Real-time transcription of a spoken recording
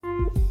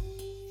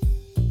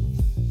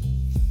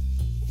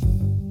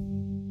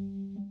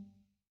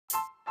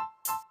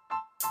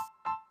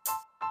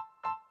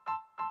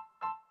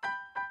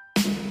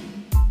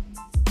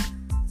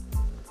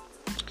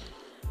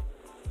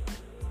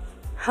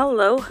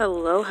Hello,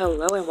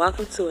 and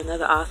welcome to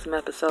another awesome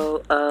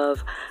episode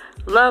of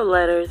Love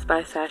Letters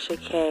by Sasha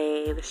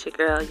K. This your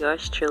girl,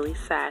 yours truly,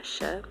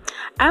 Sasha.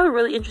 I have a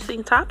really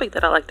interesting topic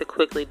that I'd like to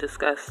quickly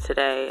discuss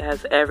today. It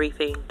has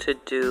everything to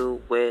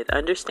do with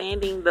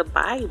understanding the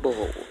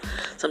Bible.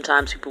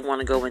 Sometimes people want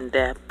to go in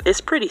depth.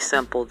 It's pretty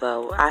simple,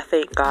 though. I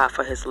thank God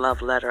for his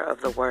love letter of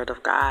the Word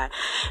of God.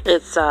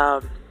 It's,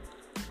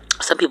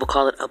 some people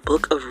call it a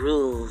book of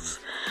rules,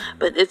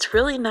 but it's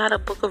really not a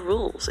book of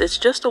rules. It's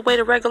just a way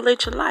to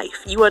regulate your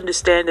life. You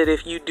understand that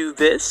if you do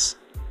this,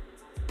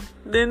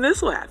 then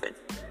this will happen.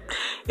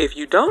 If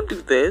you don't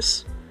do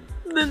this,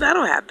 then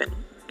that'll happen.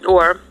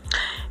 Or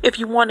if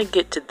you want to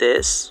get to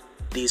this,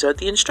 these are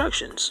the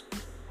instructions.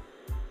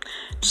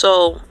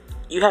 So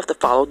you have to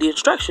follow the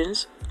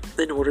instructions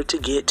in order to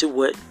get to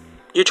what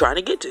you're trying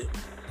to get to.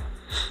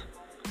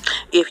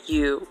 If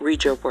you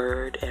read your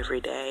word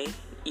every day,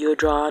 you'll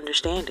draw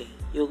understanding.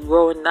 You'll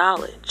grow in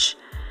knowledge.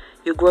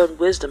 You'll grow in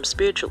wisdom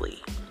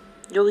spiritually.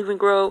 You'll even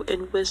grow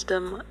in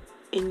wisdom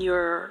in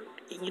your,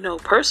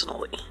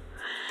 personally.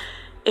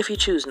 If you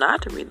choose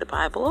not to read the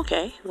Bible,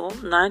 okay, well,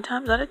 9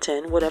 times out of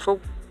 10, whatever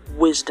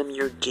wisdom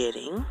you're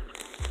getting,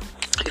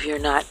 if you're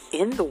not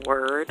in the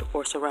Word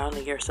or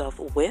surrounding yourself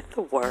with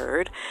the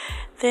Word,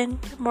 then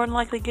you're more than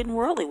likely getting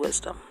worldly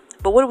wisdom.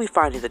 But what do we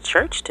find in the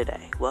church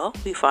today? Well,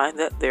 we find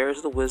that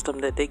there's the wisdom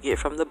that they get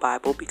from the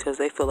Bible because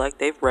they feel like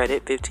they've read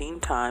it 15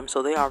 times,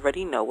 so they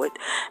already know it,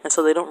 and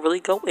so they don't really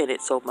go in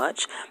it so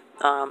much.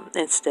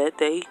 Instead,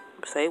 they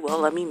say, well,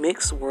 let me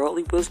mix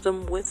worldly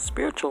wisdom with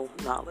spiritual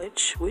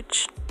knowledge,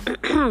 which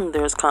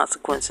there's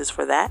consequences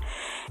for that,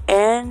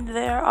 and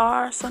there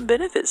are some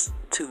benefits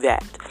to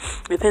that.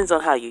 Depends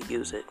on how you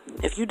use it.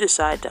 If you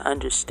decide to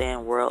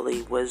understand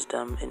worldly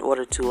wisdom in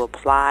order to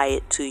apply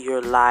it to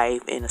your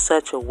life in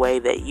such a way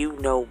that you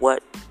know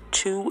what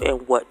to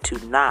and what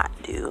to not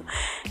do,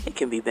 it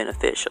can be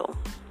beneficial.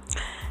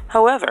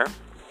 However,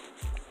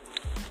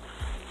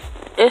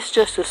 it's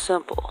just as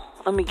simple.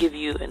 Let me give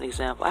you an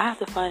example. I have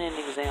to find an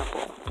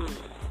example.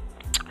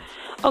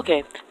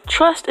 Okay,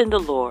 trust in the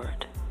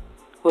Lord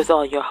with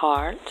all your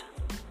heart,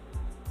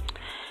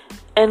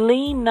 and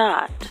lean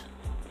not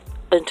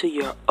unto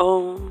your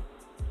own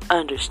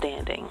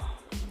understanding,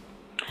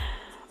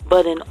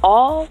 but in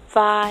all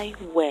thy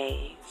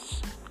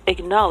ways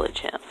acknowledge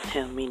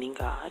him meaning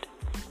God,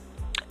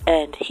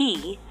 and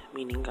he,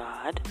 meaning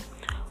God,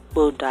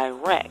 will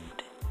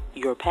direct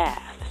your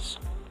paths.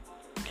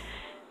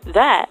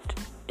 That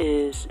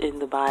is in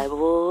the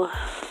Bible.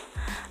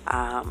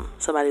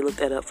 Somebody look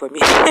that up for me.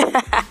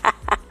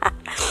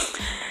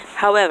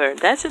 However,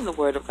 that's in the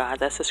Word of God.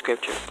 That's a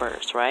scripture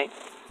verse, right?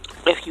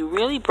 If you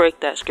really break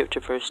that scripture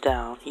verse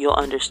down, you'll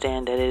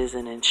understand that it is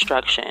an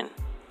instruction.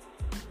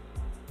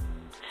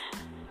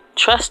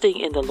 Trusting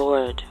in the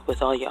Lord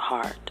with all your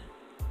heart,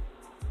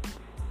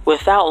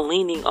 without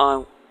leaning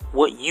on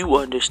what you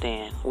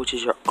understand, which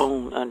is your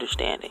own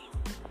understanding.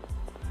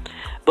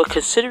 But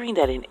considering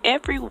that in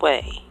every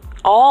way,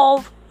 in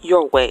all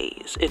your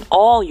ways,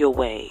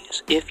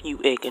 if you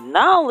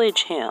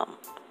acknowledge him,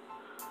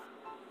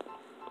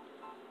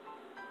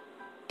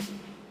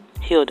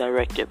 he'll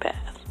direct your path.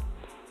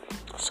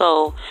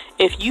 So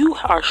if you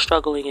are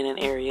struggling in an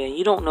area and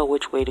you don't know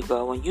which way to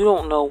go and you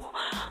don't know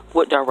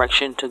what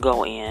direction to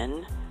go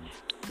in,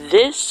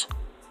 this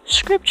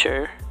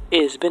scripture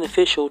is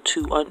beneficial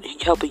to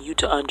helping you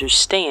to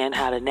understand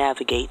how to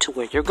navigate to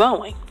where you're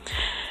going.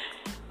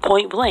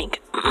 Point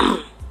blank,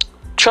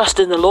 trust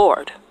in the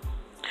Lord.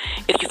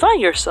 If you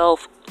find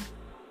yourself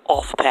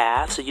off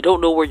path, so you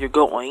don't know where you're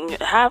going,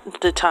 half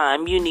the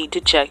time you need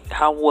to check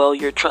how well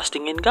you're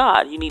trusting in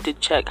God. You need to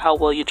check how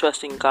well you're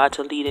trusting God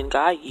to lead and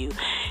guide you.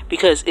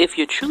 Because if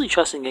you're truly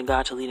trusting in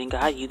God to lead and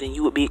guide you, then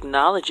you would be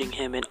acknowledging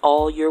him in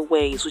all your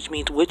ways, which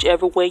means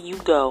whichever way you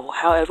go,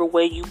 however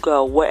way you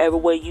go, whatever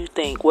way you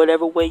think,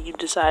 whatever way you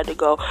decide to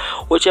go,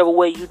 whichever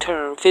way you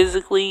turn,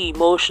 physically,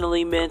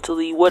 emotionally,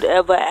 mentally,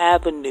 whatever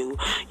avenue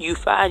you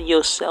find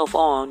yourself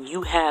on,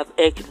 you have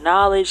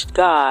acknowledged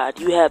God.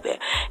 You have,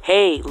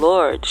 hey,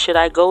 Lord, should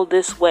I go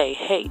this way?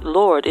 Hey,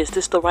 Lord, is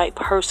this the right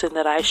person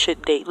that I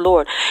should date?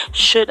 Lord,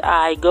 should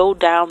I go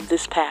down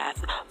this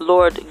path?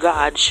 Lord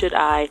God, should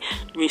I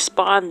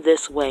respond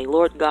this way?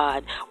 Lord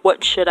God,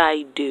 what should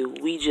I do?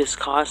 We just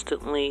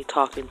constantly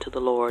talking to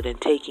the Lord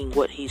and taking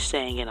what he's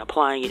saying and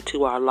applying it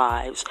to our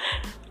lives.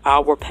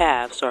 Our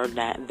paths are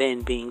not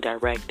then being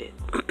directed.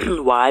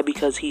 Why?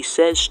 Because he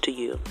says to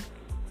you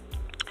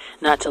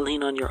not to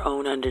lean on your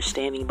own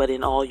understanding, but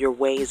in all your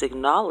ways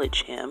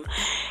acknowledge him,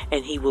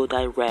 and he will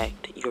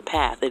direct your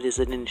path. It is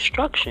an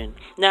instruction.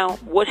 Now,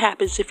 what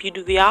happens if you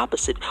do the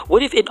opposite?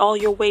 What if in all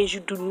your ways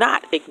you do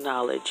not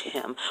acknowledge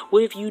him?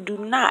 What if you do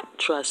not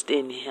trust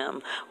in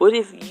him? What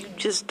if you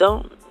just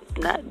don't?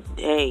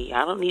 Hey,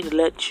 I don't need to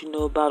let you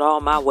know about all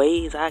my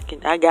ways. I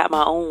got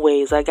my own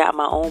ways. I got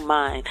my own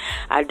mind.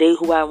 I date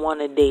who I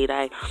want to date.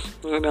 I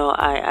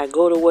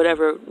go to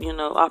whatever,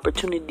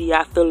 opportunity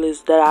I feel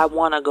is that I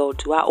want to go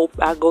to.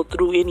 I go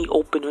through any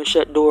open or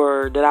shut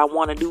door that I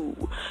want to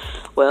do.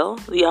 Well,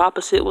 the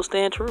opposite will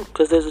stand true,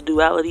 because there's a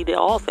duality to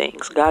all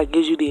things. God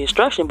gives you the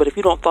instruction, but if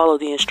you don't follow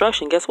the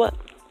instruction, guess what?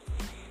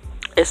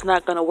 It's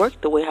not going to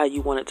work the way how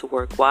you want it to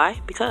work.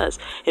 Why? Because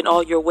in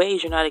all your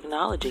ways, you're not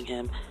acknowledging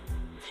him.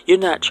 You're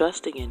not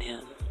trusting in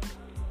him,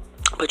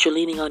 but you're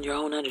leaning on your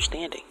own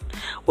understanding.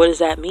 What does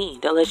that mean?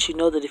 That lets you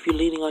know that if you're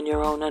leaning on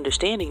your own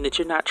understanding, that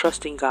you're not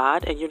trusting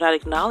God and you're not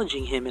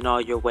acknowledging him in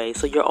all your ways.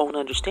 So your own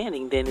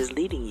understanding then is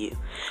leading you,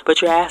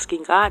 but you're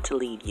asking God to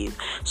lead you.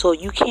 So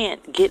you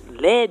can't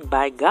get led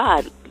by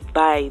God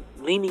by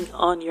leaning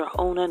on your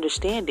own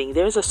understanding.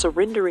 There's a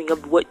surrendering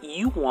of what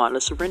you want,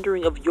 a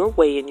surrendering of your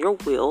way and your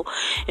will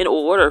in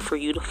order for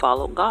you to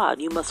follow God.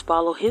 You must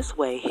follow his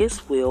way,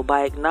 his will,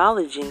 by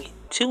acknowledging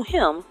to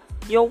him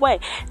your way.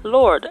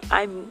 Lord,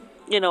 I'm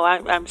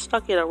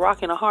stuck in a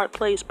rock and a hard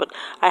place, but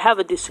I have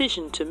a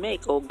decision to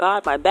make. Oh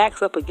God, my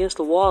back's up against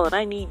the wall and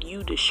I need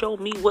you to show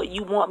me what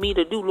you want me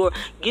to do. Lord,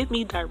 give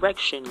me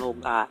direction, oh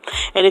God.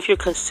 And if you're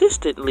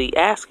consistently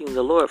asking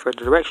the Lord for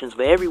directions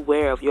for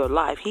everywhere of your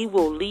life, he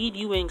will lead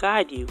you and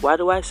guide you. Why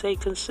do I say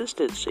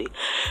consistency?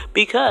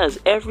 Because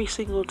every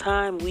single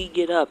time we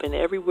get up and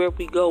everywhere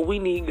we go, we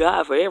need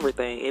God for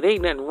everything. It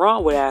ain't nothing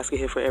wrong with asking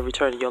him for every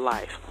turn of your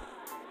life.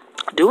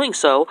 Doing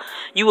so,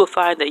 you will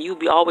find that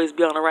you'll always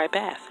be on the right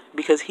path,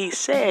 because he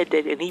said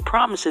that, and he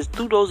promises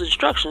through those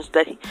instructions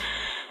that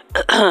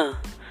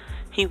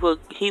he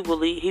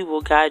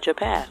will guide your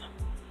path.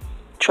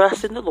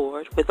 Trust in the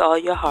Lord with all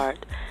your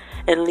heart,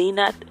 and lean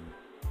not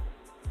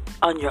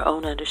on your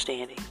own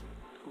understanding,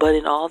 but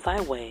in all thy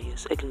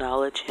ways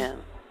acknowledge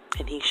him,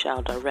 and he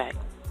shall direct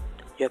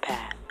your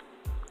path.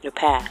 Your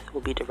path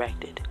will be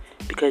directed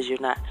because you're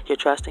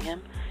trusting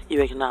him,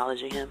 you're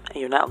acknowledging him, and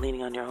you're not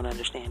leaning on your own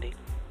understanding.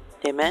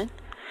 Amen.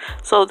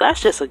 So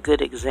that's just a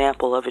good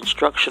example of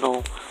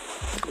instructional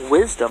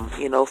wisdom,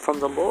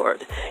 from the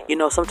Lord.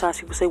 Sometimes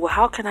people say, well,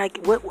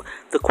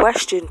 the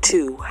question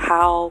to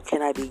how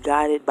can I be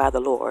guided by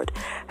the Lord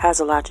has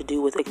a lot to do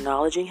with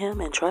acknowledging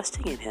him and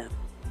trusting in him.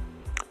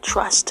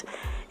 Trust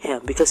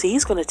him, because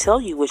he's going to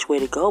tell you which way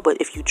to go. But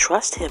if you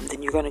trust him,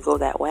 then you're going to go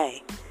that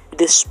way,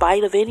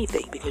 despite of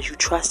anything, because you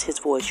trust his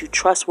voice. You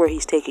trust where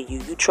he's taking you.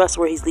 You trust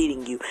where he's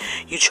leading you.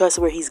 You trust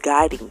where he's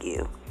guiding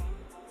you.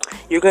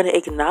 You're going to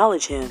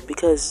acknowledge him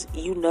because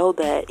you know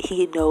that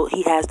he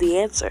has the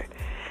answer.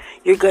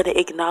 You're going to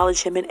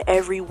acknowledge him in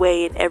every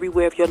way and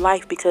everywhere of your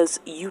life because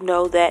you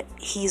know that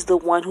he's the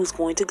one who's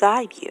going to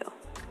guide you.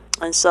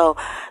 And so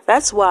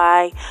that's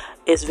why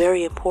it's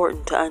very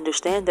important to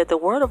understand that the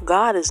Word of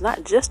God is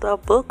not just a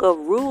book of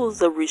rules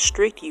that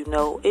restrict you.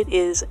 No, it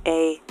is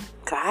a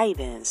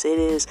guidance. It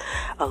is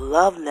a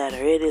love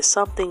letter. It is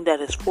something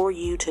that is for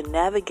you to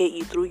navigate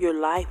you through your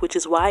life, which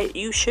is why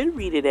you should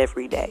read it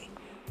every day.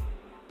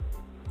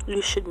 You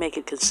should make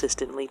it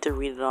consistently to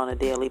read it on a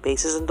daily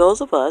basis. And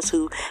those of us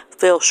who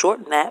fell short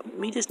in that,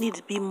 we just need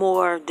to be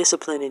more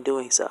disciplined in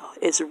doing so.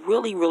 It's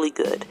really, really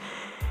good.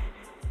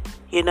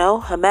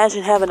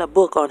 Imagine having a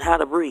book on how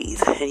to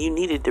breathe and you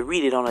needed to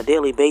read it on a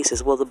daily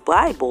basis. Well, the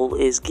Bible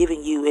is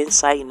giving you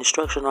insight and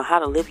instruction on how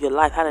to live your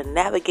life, how to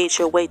navigate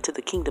your way to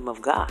the kingdom of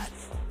God.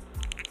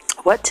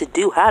 What to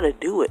do, how to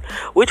do it,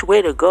 which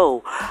way to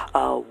go,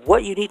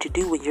 what you need to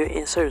do when you're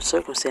in certain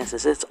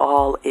circumstances. It's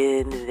all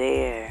in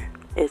there.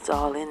 It's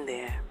all in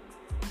there.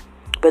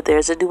 But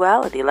there's a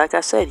duality. Like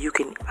I said, you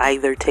can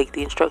either take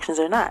the instructions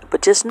or not.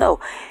 But just know,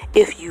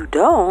 if you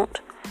don't,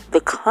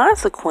 the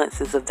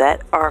consequences of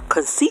that are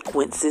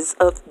consequences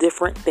of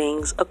different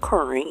things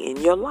occurring in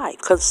your life.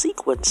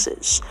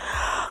 Consequences.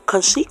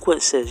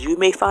 You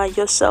may find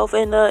yourself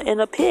in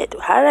a pit.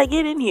 How did I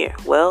get in here?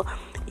 Well,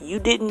 you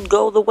didn't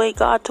go the way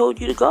God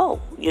told you to go.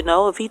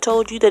 If he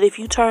told you that if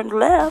you turned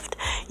left,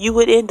 you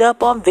would end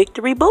up on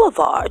Victory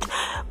Boulevard.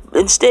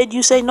 Instead,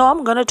 you say, no,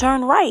 I'm going to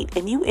turn right.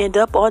 And you end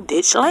up on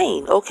Ditch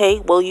Lane. Okay,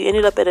 well, you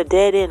ended up at a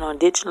dead end on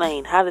Ditch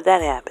Lane. How did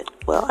that happen?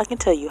 Well, I can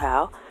tell you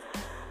how.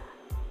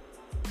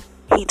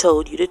 He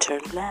told you to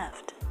turn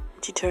left.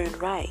 But you turned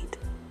right.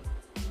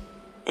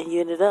 And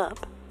you ended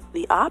up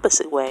the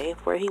opposite way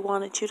of where he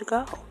wanted you to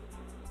go.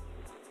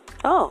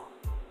 Oh.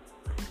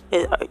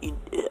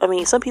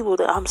 Some people,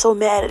 I'm so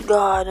mad at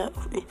God.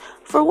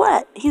 For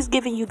what? He's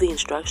giving you the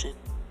instruction.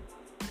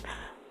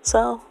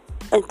 So,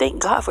 and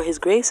thank God for his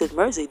grace and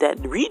mercy that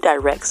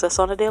redirects us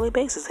on a daily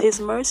basis. His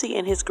mercy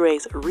and his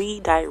grace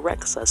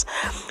redirects us.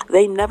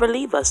 They never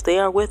leave us. They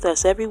are with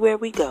us everywhere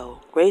we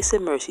go. Grace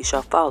and mercy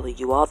shall follow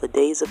you all the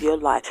days of your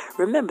life.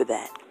 Remember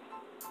that.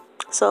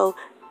 So,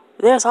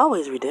 there's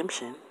always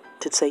redemption.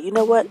 To say, you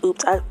know what?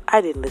 Oops,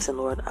 I didn't listen,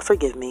 Lord.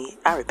 Forgive me.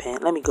 I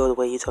repent. Let me go the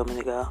way you told me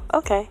to go.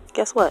 Okay,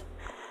 guess what?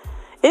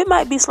 It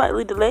might be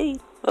slightly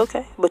delayed.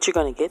 Okay, but you're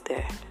going to get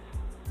there.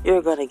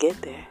 You're going to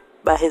get there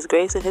by his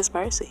grace and his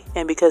mercy.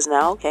 And because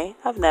now, okay,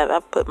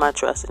 I've put my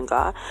trust in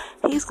God.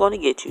 He's going to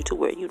get you to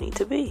where you need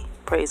to be.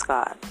 Praise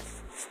God.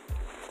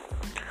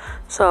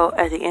 So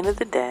at the end of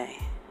the day,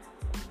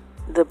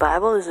 the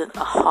Bible isn't a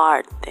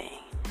hard thing.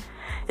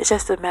 It's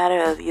just a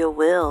matter of your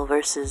will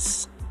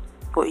versus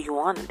what you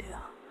want to do.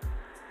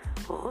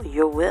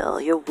 your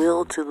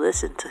will to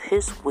listen to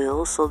His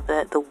will so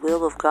that the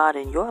will of God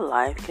in your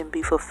life can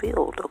be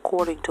fulfilled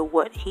according to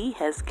what He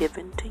has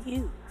given to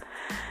you.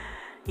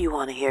 You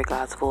want to hear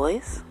God's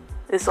voice?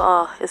 It's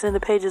in the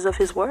pages of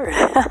His Word.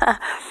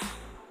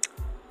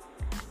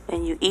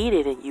 And you eat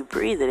it and you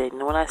breathe it.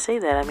 And when I say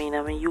that, I mean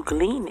you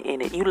glean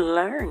in it. You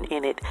learn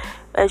in it.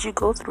 As you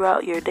go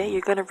throughout your day,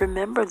 you're going to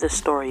remember the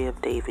story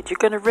of David. You're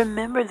going to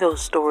remember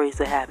those stories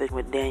that happened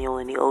with Daniel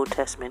in the Old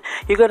Testament.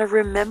 You're going to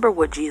remember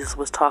what Jesus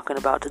was talking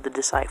about to the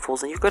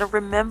disciples. And you're going to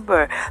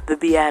remember the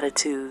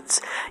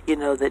Beatitudes,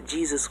 that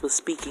Jesus was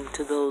speaking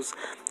to those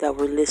that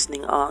were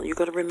listening on. You're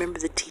going to remember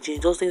the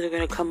teachings. Those things are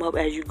going to come up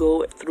as you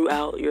go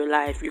throughout your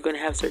life. You're going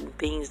to have certain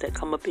things that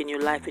come up in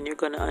your life, and you're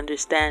going to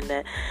understand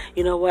that,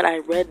 I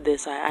read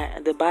this.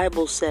 The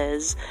Bible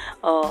says,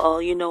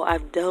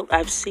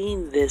 I've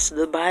seen this.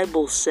 The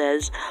Bible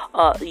says,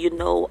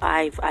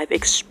 I've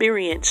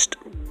experienced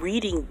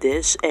reading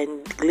this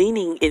and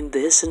gleaning in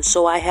this, and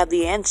so I have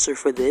the answer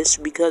for this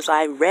because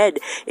I read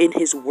in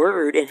His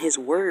Word, and His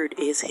Word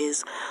is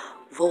His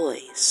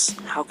voice.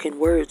 How can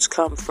words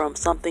come from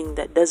something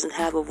that doesn't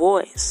have a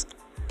voice?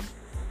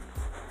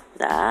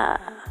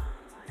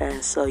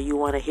 And so you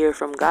want to hear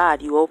from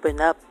God, you open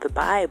up the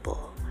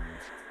Bible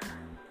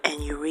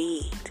and you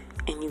read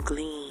and you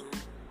glean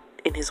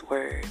in His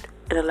Word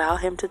and allow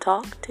Him to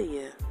talk to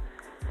you.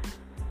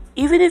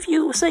 Even if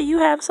you say you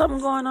have something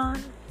going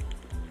on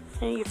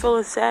and you're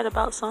feeling sad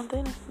about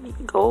something, you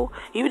can go.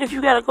 Even if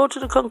you got to go to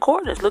the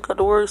concordance, look at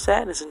the word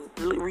sadness and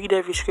read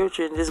every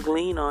scripture and just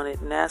glean on it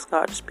and ask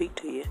God to speak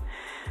to you.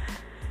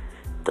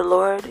 The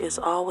Lord is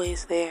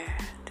always there,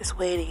 just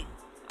waiting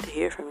to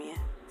hear from you.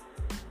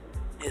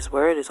 His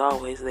Word is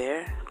always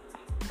there.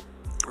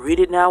 Read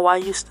it now while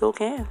you still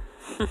can.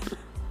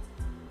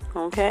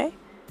 Okay?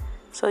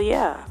 So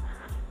yeah,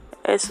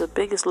 it's the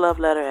biggest love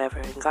letter ever,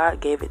 and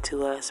God gave it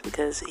to us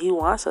because He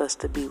wants us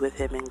to be with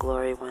Him in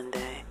glory one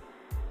day.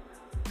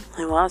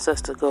 He wants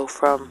us to go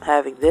from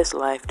having this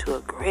life to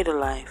a greater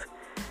life.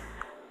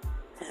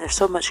 And there's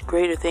so much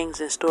greater things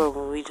in store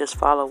when we just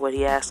follow what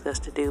He asks us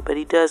to do. But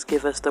He does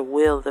give us the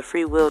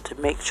free will to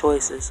make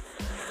choices,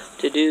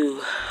 to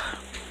do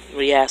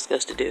what He asks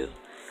us to do.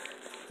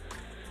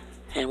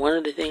 And one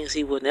of the things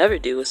He will never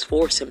do is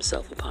force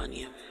Himself upon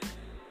you.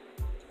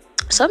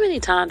 So many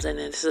times, and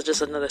this is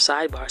just another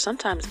sidebar,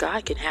 sometimes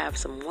God can have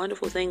some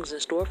wonderful things in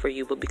store for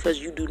you, but because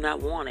you do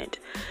not want it,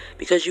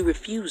 because you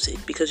refuse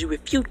it, because you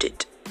refute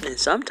it, and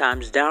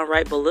sometimes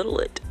downright belittle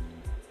it,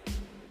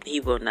 He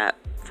will not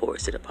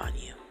force it upon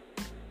you.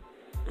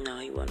 No,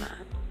 He will not.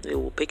 He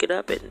will pick it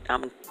up, and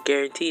I'm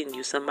guaranteeing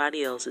you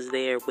somebody else is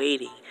there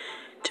waiting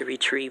to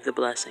retrieve the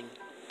blessing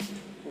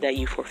that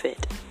you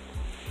forfeit.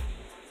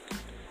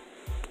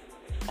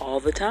 All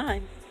the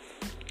time.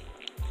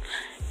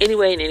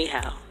 Anyway and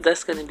anyhow,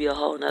 that's going to be a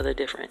whole nother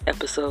different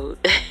episode.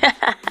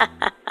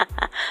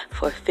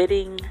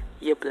 Forfeiting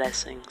your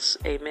blessings.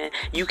 Amen.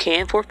 You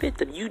can forfeit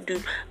them. You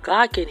do.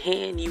 God can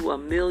hand you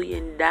 $1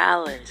 million.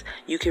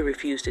 You can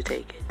refuse to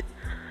take it.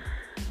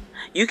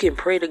 You can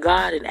pray to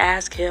God and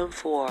ask Him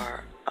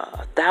for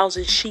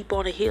 1,000 sheep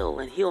on a hill,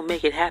 and He'll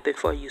make it happen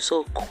for you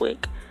so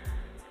quick.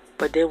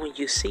 But then when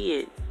you see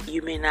it,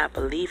 you may not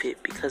believe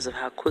it because of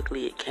how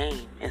quickly it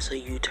came. And so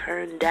you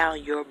turn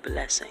down your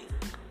blessing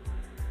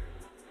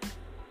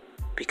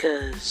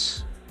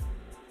because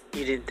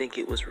you didn't think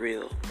it was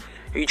real.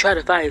 Or you try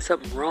to find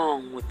something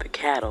wrong with the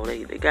cattle.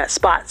 They got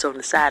spots on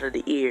the side of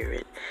the ear.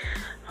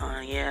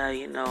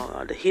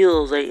 And the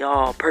heels ain't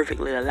all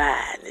perfectly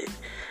aligned. And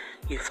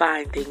you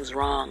find things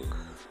wrong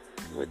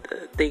with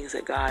the things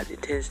that God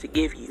intends to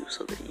give you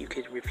so that you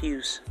can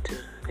refuse to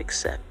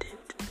accept it.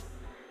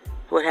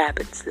 What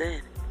happens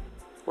then?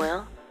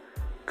 Well,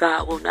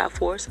 God will not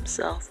force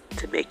Himself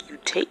to make you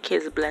take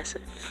His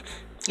blessing.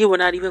 He will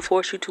not even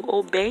force you to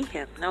obey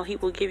Him. No, He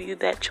will give you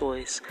that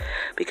choice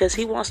because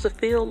He wants to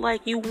feel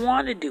like you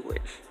want to do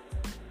it.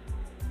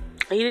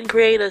 He didn't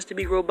create us to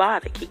be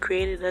robotic. He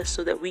created us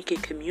so that we can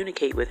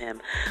communicate with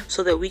Him,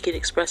 so that we can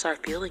express our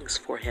feelings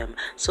for Him,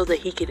 so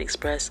that He can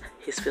express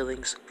His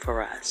feelings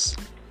for us.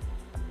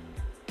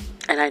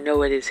 And I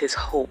know it is His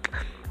hope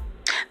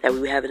that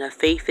we have enough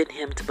faith in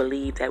Him to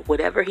believe that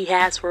whatever He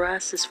has for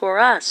us is for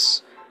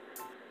us.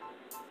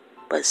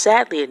 But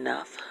sadly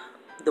enough,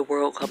 the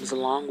world comes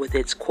along with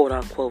its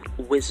quote-unquote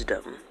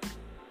wisdom,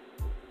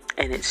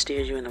 and it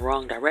steers you in the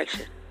wrong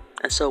direction.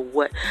 And so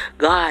what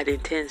God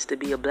intends to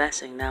be a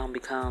blessing now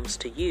becomes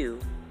to you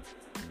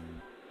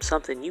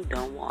something you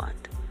don't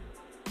want,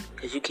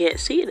 because you can't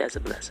see it as a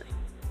blessing.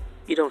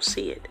 You don't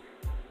see it.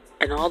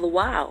 And all the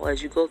while,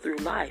 as you go through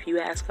life, you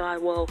ask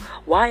God, well,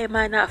 why am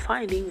I not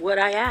finding what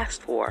I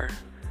asked for?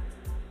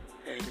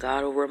 And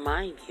God will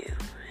remind you,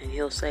 and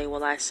He'll say,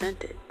 well, I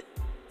sent it.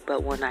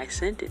 But when I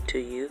sent it to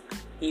you,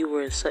 you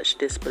were in such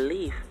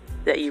disbelief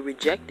that you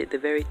rejected the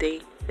very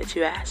thing that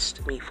you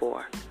asked me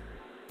for.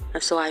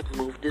 And so I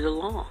moved it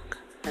along,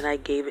 and I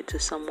gave it to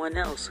someone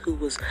else who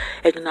was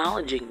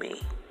acknowledging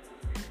me,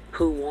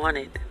 who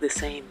wanted the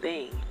same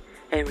thing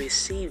and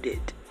received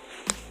it.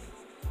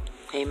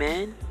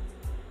 Amen?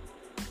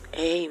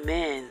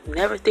 Amen.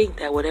 Never think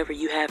that whatever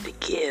you have to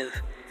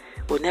give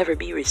will never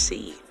be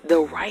received. The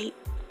right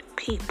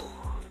people,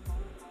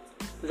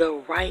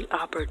 the right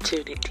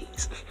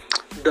opportunities,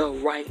 the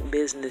right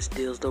business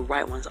deals, the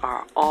right ones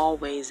are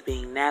always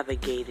being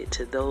navigated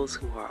to those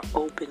who are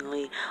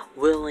openly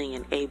willing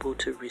and able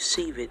to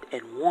receive it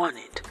and want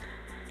it,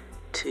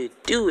 to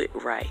do it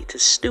right, to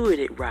steward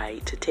it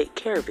right, to take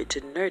care of it,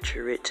 to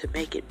nurture it, to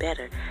make it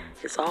better.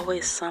 There's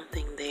always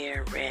something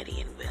there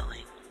ready and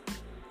willing.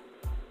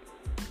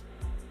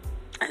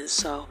 And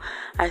so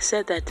I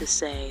said that to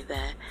say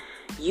that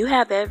you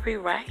have every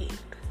right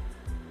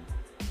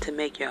to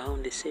make your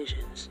own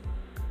decisions.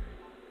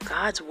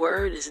 God's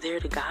word is there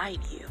to guide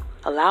you.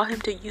 Allow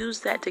him to use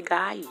that to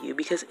guide you,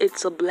 because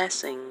it's a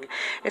blessing.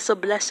 It's a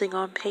blessing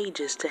on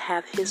pages to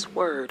have his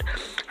word.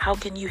 How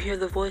can you hear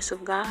the voice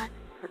of God?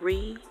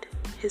 Read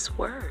his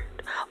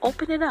word.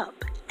 Open it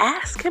up.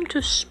 Ask him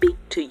to speak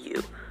to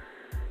you.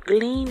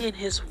 Glean in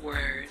his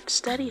word.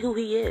 Study who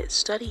he is.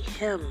 Study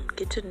him.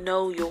 Get to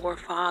know your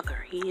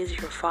Father. He is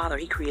your Father.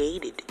 He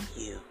created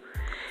you.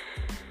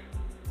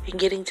 In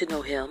getting to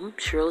know him,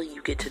 surely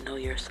you get to know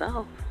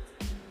yourself.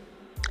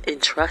 In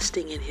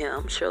trusting in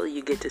him, surely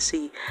you get to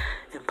see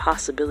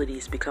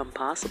impossibilities become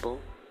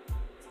possible.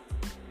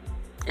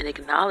 In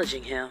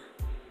acknowledging him,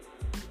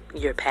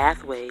 your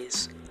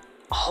pathways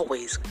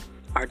always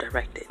are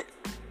directed.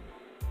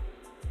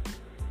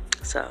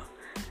 So,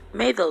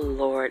 may the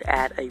Lord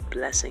add a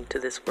blessing to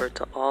this word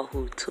to all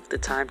who took the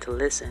time to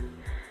listen.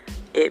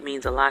 It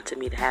means a lot to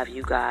me to have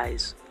you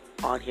guys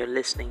on here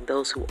listening.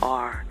 Those who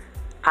are,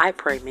 I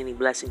pray many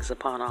blessings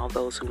upon all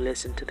those who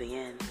listen to the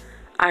end.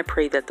 I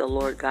pray that the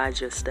Lord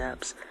guides your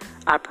steps.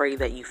 I pray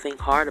that you think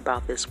hard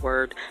about this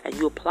word and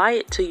you apply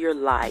it to your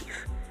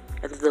life,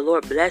 and that the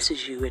Lord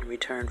blesses you in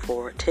return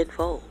for it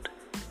tenfold.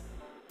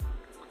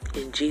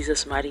 In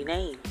Jesus' mighty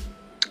name,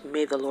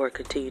 may the Lord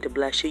continue to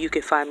bless you. You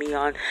can find me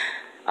on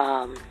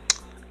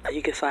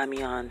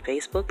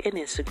Facebook and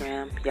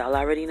Instagram. Y'all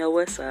already know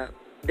what's up.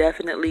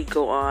 Definitely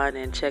go on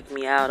and check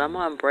me out. I'm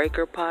on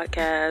Breaker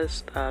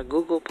Podcast,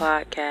 Google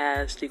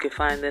Podcast. You can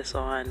find this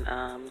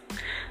on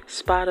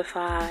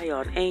Spotify,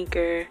 on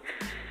Anchor,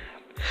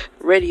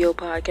 Radio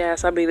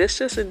Podcast. I mean, it's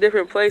just in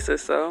different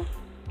places. So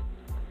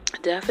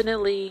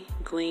definitely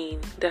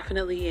glean,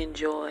 definitely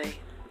enjoy.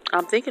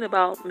 I'm thinking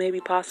about maybe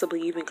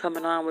possibly even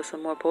coming on with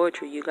some more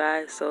poetry, you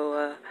guys.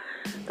 So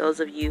those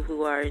of you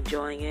who are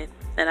enjoying it,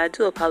 and I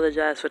do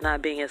apologize for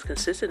not being as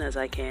consistent as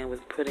I can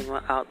with putting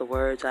out the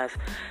words. I've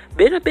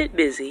been a bit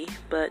busy,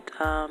 but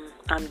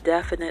I'm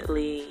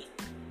definitely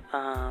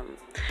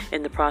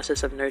in the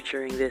process of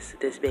nurturing this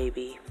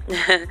baby.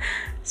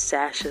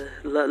 Sasha,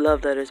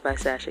 Love Letters by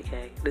Sasha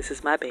K. This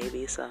is my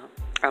baby, so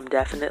I'm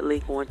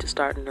definitely going to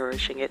start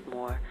nourishing it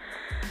more.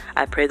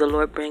 I pray the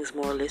Lord brings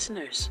more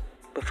listeners.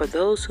 But for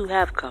those who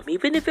have come,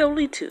 even if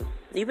only 2,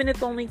 even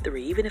if only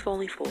 3, even if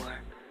only 4,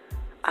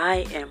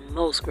 I am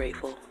most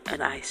grateful,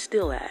 and I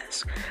still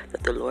ask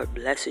that the Lord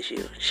blesses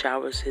you,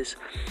 showers his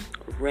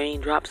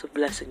raindrops of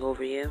blessing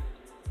over you,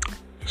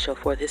 and show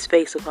forth his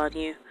face upon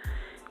you,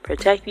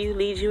 protect you,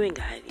 lead you, and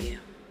guide you.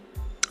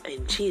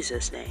 In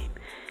Jesus' name,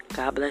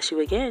 God bless you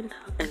again.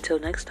 Until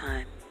next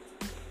time,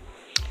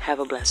 have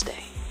a blessed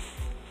day.